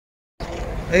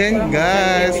Ayan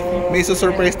guys, may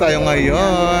isusurprise tayo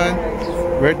ngayon.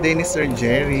 Birthday ni Sir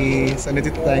Gerry. So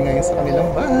nandito tayo ngayon sa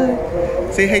kanilang bahay.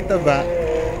 Say hi taba.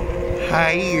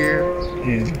 Higher.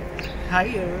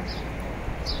 Higher.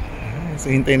 So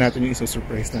hintayin natin yung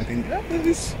isusurprise natin.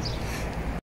 Guys.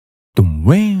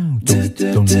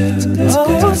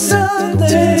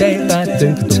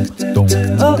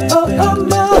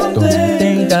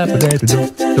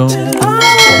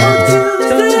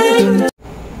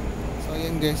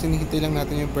 Guys, hinihintay lang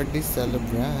natin yung birthday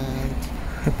celebrant.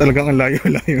 Talagang ang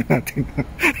layo-layo natin.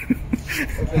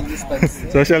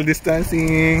 Social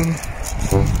distancing.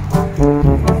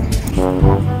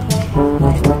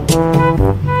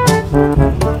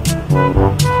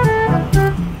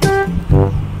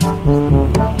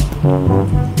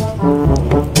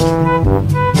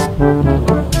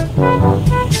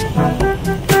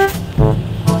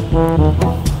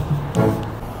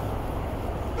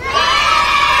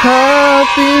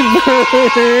 Happy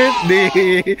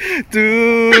birthday to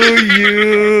you.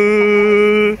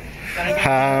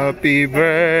 Happy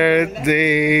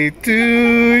birthday to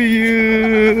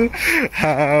you.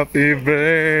 Happy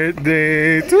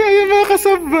birthday to you mga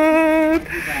kasabat.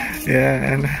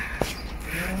 Yan.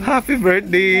 Happy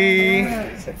birthday.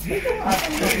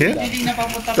 Yeah.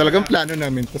 Talagang plano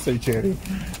namin to Sir Gerry.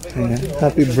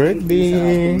 Happy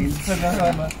birthday.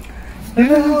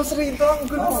 Houseraid to, ang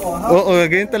gulo. Oo,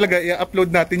 ganyan talaga,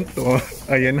 i-upload natin to.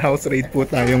 Ayan, Houseraid po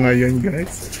tayo ngayon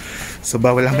guys. So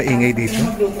bawal lang maingay dito.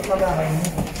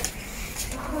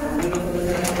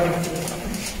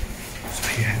 So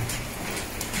ayan.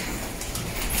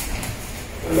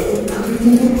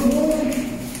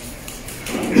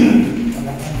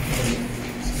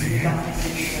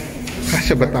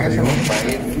 Kasya ba tayo?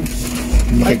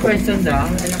 May question lang,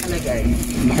 ano nakalagay?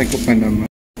 Laki ko pa naman.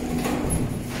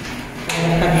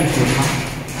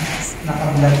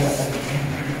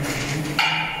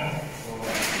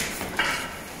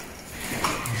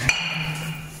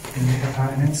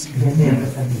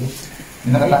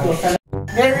 Nakablog ka sa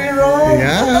Very wrong!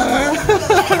 Yeah!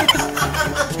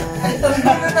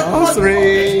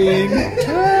 Houseraid!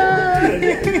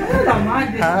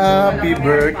 Happy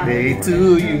birthday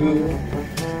to you!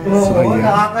 So,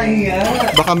 nakakahiya.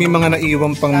 Baka may mga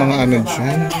naiwang pang mga ano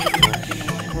dyan.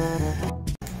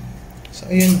 So,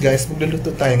 ayan guys, magluluto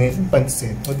tayo ngayon ng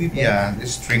pansit. O, diba? Yeah, the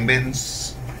string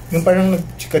beans. Yung parang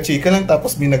nagchika-chika lang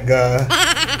tapos may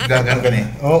Gagan eh.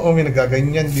 Oo, may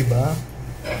nagaganyan, di ba?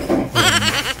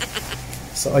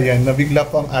 So ayan, nabigla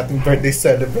po ang ating birthday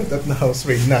celebrant at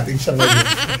na-houseraid natin siya ngayon.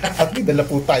 At may dala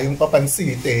po tayong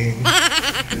papansitin.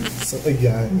 So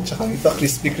ayan, tsaka ito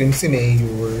crispy cream si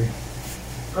Mayor.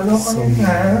 Ano kami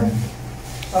nga?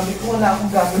 Sabi ko wala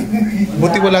akong gagawin.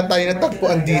 Buti wala tayo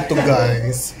natagpuan dito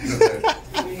guys.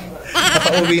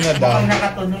 Nakauwi na daw.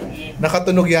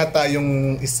 Nakatunog yata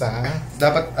yung isa.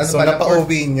 Dapat, ano so pala,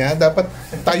 napauwi niya. Dapat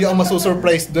tayo ang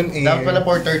masusurprise dun eh. Dapat pala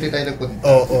 4:30 tayo nagpunta.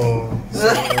 Oo. So,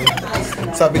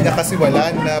 sabi niya kasi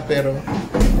wala na, pero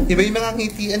iba yung mga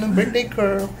ngitian ng birthday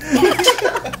curve.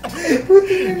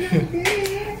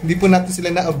 Hindi po natin sila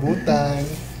naabutan.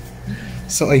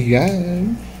 So,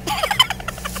 ayan.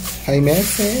 Hi,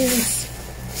 Meses.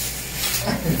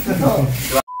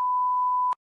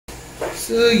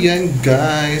 So, yan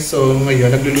guys. So,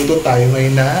 ngayon, nagluluto tayo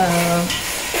ngayon ng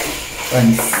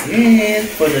pansit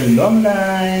for the long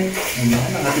life. Ayan,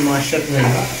 ang ating mga chef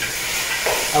ngayon.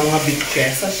 Ang mga big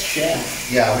chefs chef.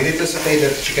 Yeah, we need to saute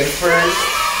the chicken first.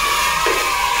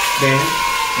 Then,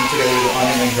 need to get a little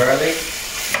onion and garlic.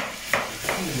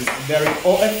 Very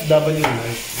OFW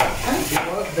life.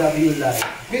 OFW life.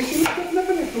 Guys, rooftop na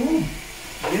ba ito?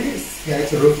 Yes. Yeah,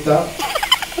 it's a rooftop.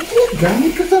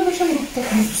 Gamit ka tama siyang rooftop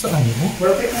dito sa ano?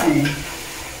 Perfect na eh.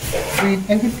 Wait,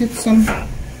 I will get some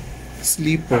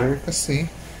sleeper kasi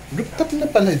rooftop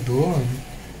na pala doon.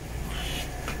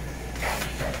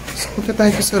 So, punta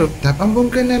tayo sa rooftop. Ang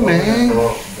bongga naman.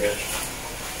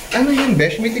 Ano yun,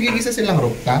 Besh? May tigigisa silang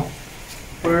rooftop?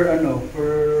 Per ano,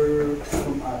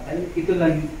 ito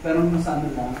lang, pero masama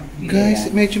lang. Guys,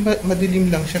 medyo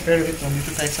madilim lang siya, pero ito,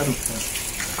 dito tayo sa rooftop.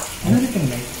 Ano na itong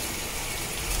light?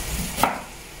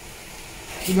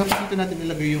 Diba kasi ito natin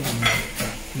ilagay yung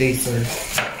laser?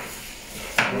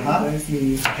 Ha?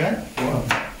 Diyan? Wow.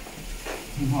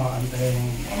 Antay yung...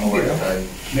 Wala tayo.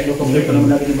 May lukong pa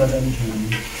naman lagi na ba dami siya?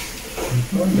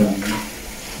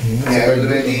 Yeah, I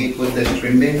already put the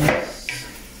string beans.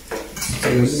 So,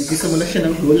 gisa mo na siya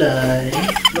ng gulay.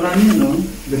 Marami yun, no?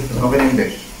 Okay na yung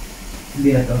dish.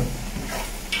 Hindi na to.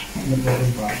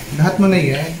 Lahat mo na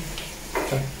yan.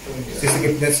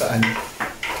 Sisigip na sa ano.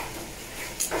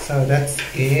 So, that's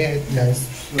it, guys.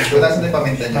 So, nasa na yung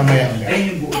paminta niya? Mamaya ulit. Ayun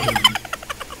yung buo.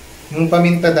 Yung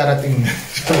paminta darating na.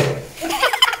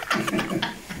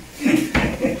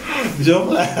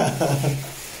 Joke lang.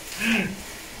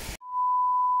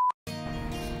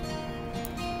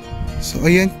 So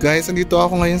ayan guys, andito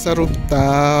ako ngayon sa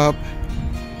rooftop.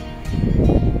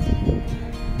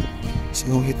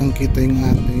 So kitang kita yung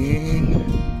ating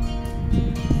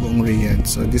buong Riyadh.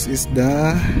 So this is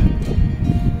the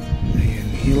ayan,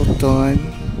 Hilton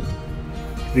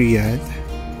Riyadh.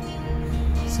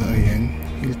 So ayan,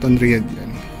 Hilton Riyadh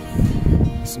yan.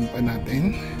 Sumpa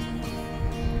natin.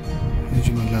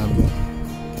 Medyo malabo.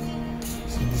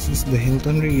 So this is the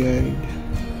Hilton Riyadh.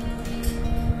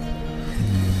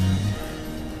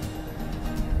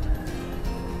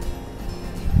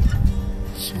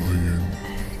 So ayan.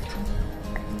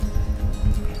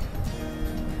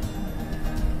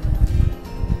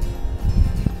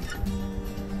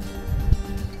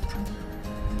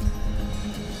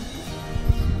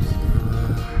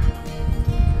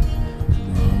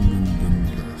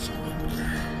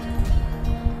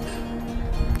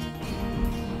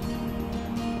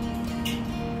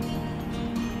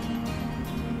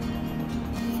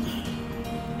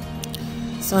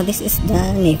 So this is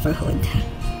the neighborhood.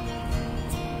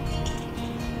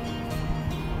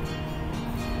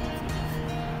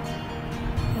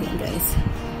 Ayan guys.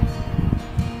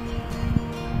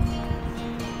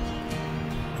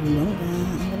 Ang bongga.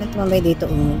 Ang ganda tumambay dito.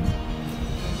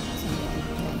 So,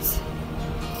 guys.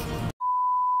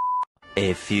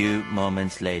 A few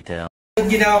moments later.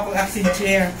 Ginawa kong action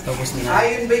chair.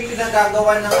 Ayun ba yung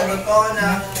pinagagawa ng ano to na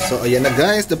So ayan na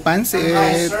guys, the pancit.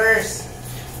 risers?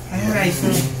 Ay,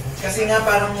 riser. Kasi nga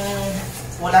parang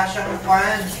wala siyang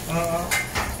pan. Oo.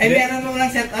 Ay, meron mo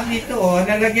lang set up dito, oh.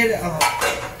 Nalagyan, oh.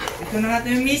 Ito na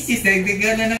natin yung misis.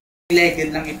 Nagdagan na ng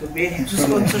legend lang ito, be.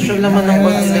 Social naman ng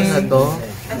mga na to.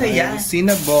 Ano yan?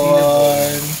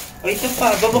 Cinnabon. O, ito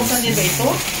pa. Babuksan niyo ba ito?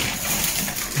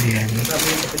 Ayan.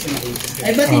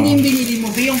 Ay, ba't hindi yung binili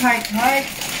mo, be? Yung heart-heart.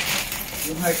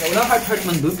 Yung heart, wala heart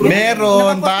man doon.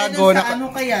 Meron, bago. Sa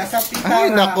ano kaya? Sa pita. Ay,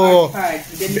 nako.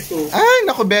 Ganito. Ay,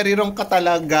 naku, very wrong ka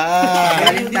talaga.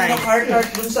 Galing din yung heart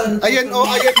dun sa ano. Ayan, oh,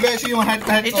 ayan, beshi yung heart.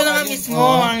 Ito na nga Ayan, mismo,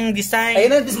 oh. ang design.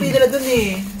 Ayun ang display nila dun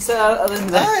eh. Sa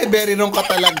Ay, very wrong ka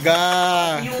talaga.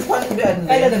 Yung one band.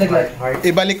 kailan na nag-heart?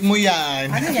 Ibalik mo yan.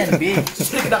 Ano yan, B?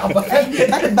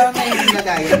 Bakit ba may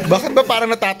nilagayan? Bakit ba parang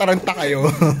natataranta kayo?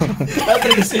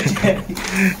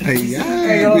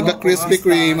 Ayan, with the Krispy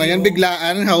Kreme. Ayan,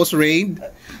 Biglaang, Houseraid.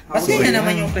 Kasi na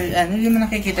naman yung, ano, hindi mo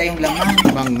nakikita yung laman.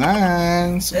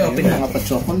 Bangan. So, ayan, mga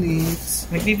pa-chocolates.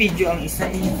 Nagbibideo ang isa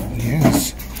eh.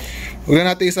 Yes. Huwag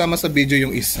na natin isama sa video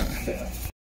yung isa.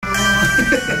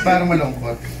 Parang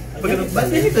malungkot. Ba't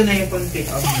ganito na yung konti?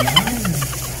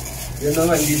 Yan na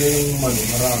nga, hindi na yung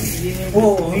marami.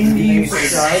 Oo, hindi yung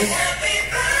social.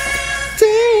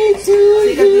 Take to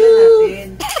Sikat you. natin.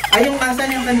 Ay, yung asan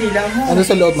yung kanila mo? Ano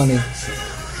sa loob, man eh?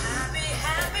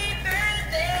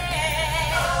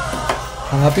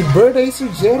 Happy birthday, Sir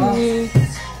Gerry!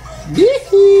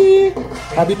 Bihi!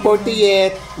 Happy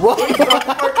 40th! Wow!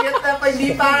 40th na pa,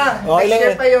 hindi pa. Oh, Next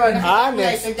year pa yun.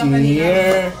 next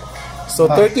year. So,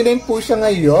 39 po siya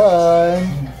ngayon.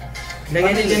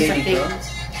 Lagyan na dyan sa cake.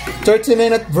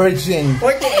 30-minute virgin.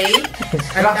 48?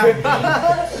 Ang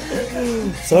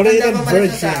Sorry, Ganda na pa pala ito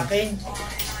virgin. sa akin.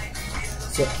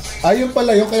 So, ayun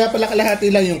pala, yung kaya pala kalahati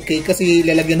lang yung cake kasi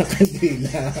lalagyan ng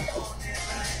kandila.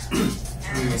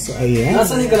 So, ayan.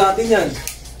 Nasaan yung kalatin yan?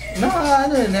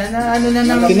 Ano na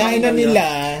naman. Kinain na nila.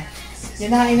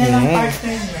 Kinain na ng Ayan.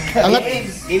 partner niya. Angat.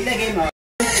 Game na game, oh.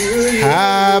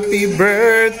 Happy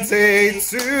birthday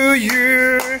to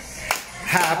you.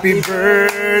 Happy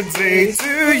birthday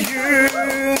to you.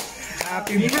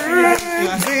 Happy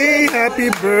birthday, happy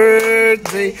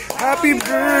birthday, happy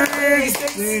birthday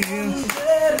to you.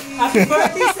 Happy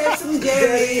birthday, Sir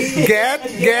Gerry.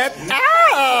 Get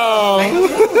out!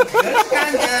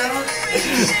 Candle.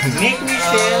 Make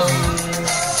wishes.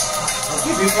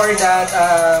 Okay, before that,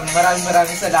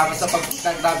 maraming salamat sa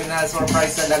pagpunta. Grabe na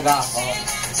surprise talaga ako.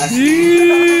 As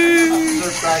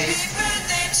surprise.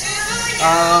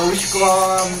 Wish ko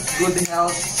good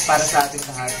health para sa ating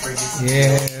lahat for this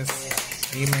year. Yes.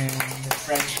 Amen.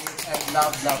 Friendship and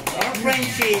love. More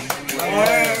friendship.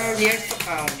 More years to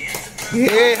come.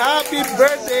 Hey, happy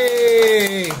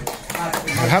birthday!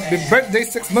 Happy birthday,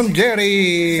 Ma'am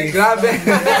Gerry! Grabe!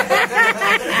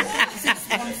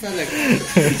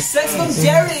 Sex from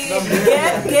Gerry!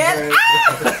 Get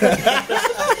out!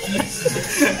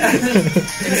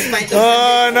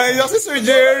 Naiyak si Sir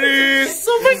Gerry!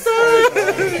 So my God!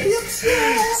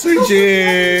 Sir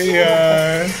Gerry!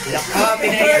 Yan.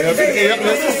 Pinaiyak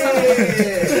na si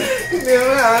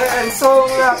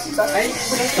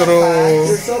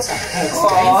True.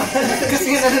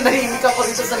 Kasi nanahimik ako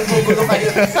dito sa nagugulo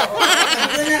kayo.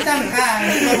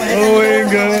 Oh my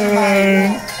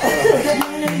God!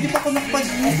 Hindi pa ako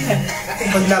nakapag-isip.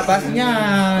 Paglabas niya,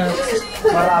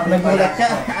 marami nagulat siya.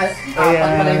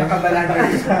 Apat pala yung nakabalaga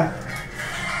siya.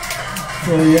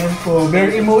 So yan po,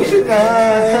 very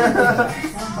emotional.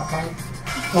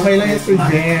 Okay lang yung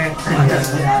student.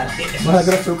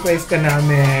 Magra-surprise ka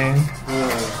namin.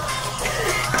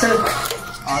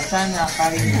 Sana,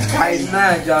 Kain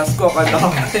na, Diyos ko,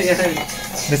 kalok.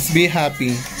 Let's be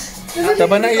happy.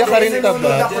 Taba na iyak ka rin,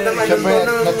 Taba.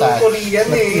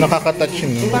 Siyempre, nakakatouch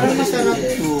yun. parang masarap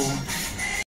to.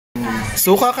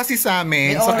 Suka kasi sa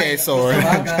amin, sa Quezon.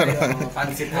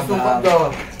 Pansit na ba?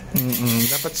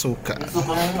 Dapat suka. Gusto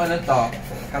ko ng ano to.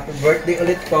 Happy birthday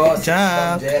ulit po,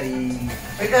 Jack. Sir Gerry.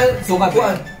 Suka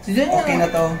ba? Okay na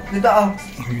to. Dito ako.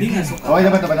 Hindi nga suka. Okay na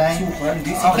ba ito ba na? Suka,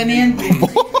 hindi suka. Okay na yan.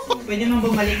 Pwede naman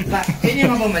bumalik ba? Pwede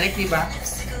naman bumalik, di ba?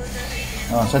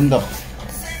 Oh, sandok.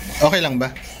 Okay lang ba?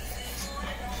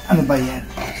 Ano ba yan?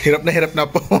 Hirap na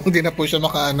po. Hindi na po siya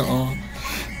makaano, oh.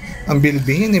 Ang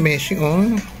bilbil ni Meshi, oh.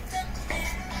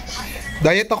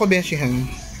 Diet ako, Beshi, han.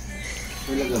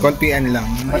 Kontian lang.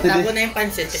 Itago na yung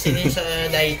pansit kasi hindi sa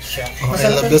diet siya. Oh,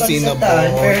 I love the cinnamon.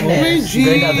 Oh my G!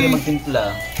 Gawin natin na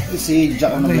magtimpla. Si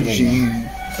Jack ang naglagay.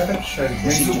 Sarap siya.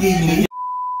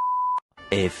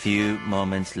 A few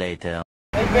moments later.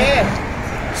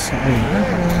 So,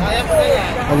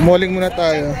 mag-malling muna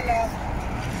tayo.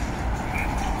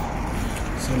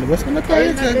 So, labas muna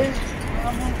tayo dyan.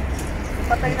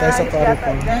 Tayo sa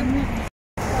paripan.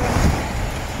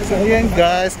 So, ayan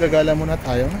guys, gagala muna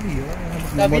tayo.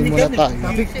 Mall muna tayo.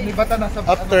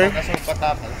 After,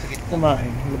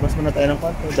 kumain. Labas muna tayo ng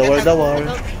kwarto. Dawar-dawar.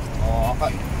 Oh,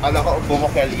 ala ko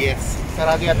bumokel, yes.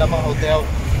 Sarado yata mga hotel.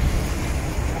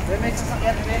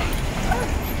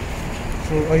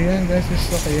 So, ayan guys,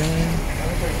 gusto kaya.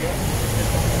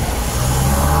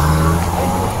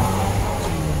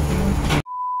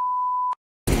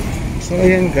 So,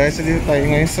 ayan guys, dito tayo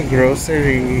ngayon sa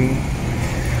grocery.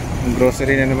 Ang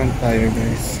grocery na naman tayo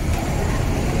guys.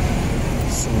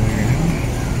 So, ayan.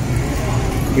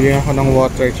 Bili ako ng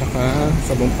water tsaka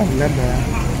sabong panlaba.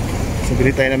 So,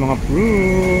 bili tayo ng mga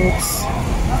fruits.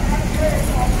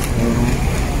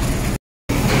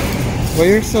 Well,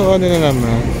 you're so ano na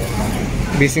naman.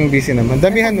 Busy naman.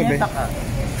 Damihan mo ba?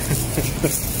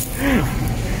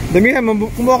 Damihan mo.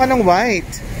 Kumuha ka ng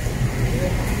white.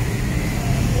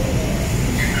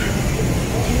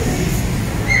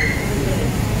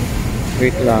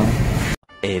 Wait lang.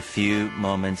 A few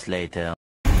moments later.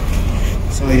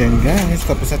 So ayan guys,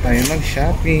 tapos na tayo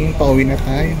mag-shopping. Pauwi na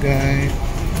tayo guys.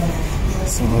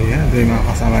 So ayan, doon yung mga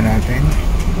kasama natin.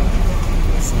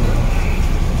 So,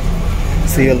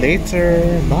 see you later.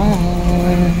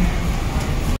 Bye!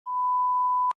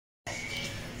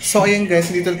 So ayan guys,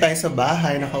 dito tayo sa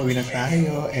bahay. Nakauwi na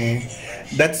tayo. And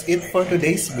that's it for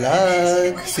today's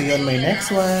vlog. See you on my next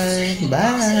one.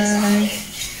 Bye!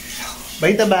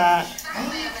 Bye Taba!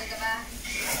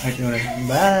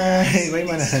 Bye! Bye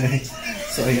manay!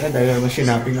 So ayan, dahil naman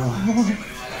sinapin ako.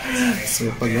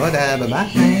 So pagoda,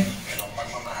 bye-bye!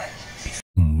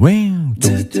 Wow.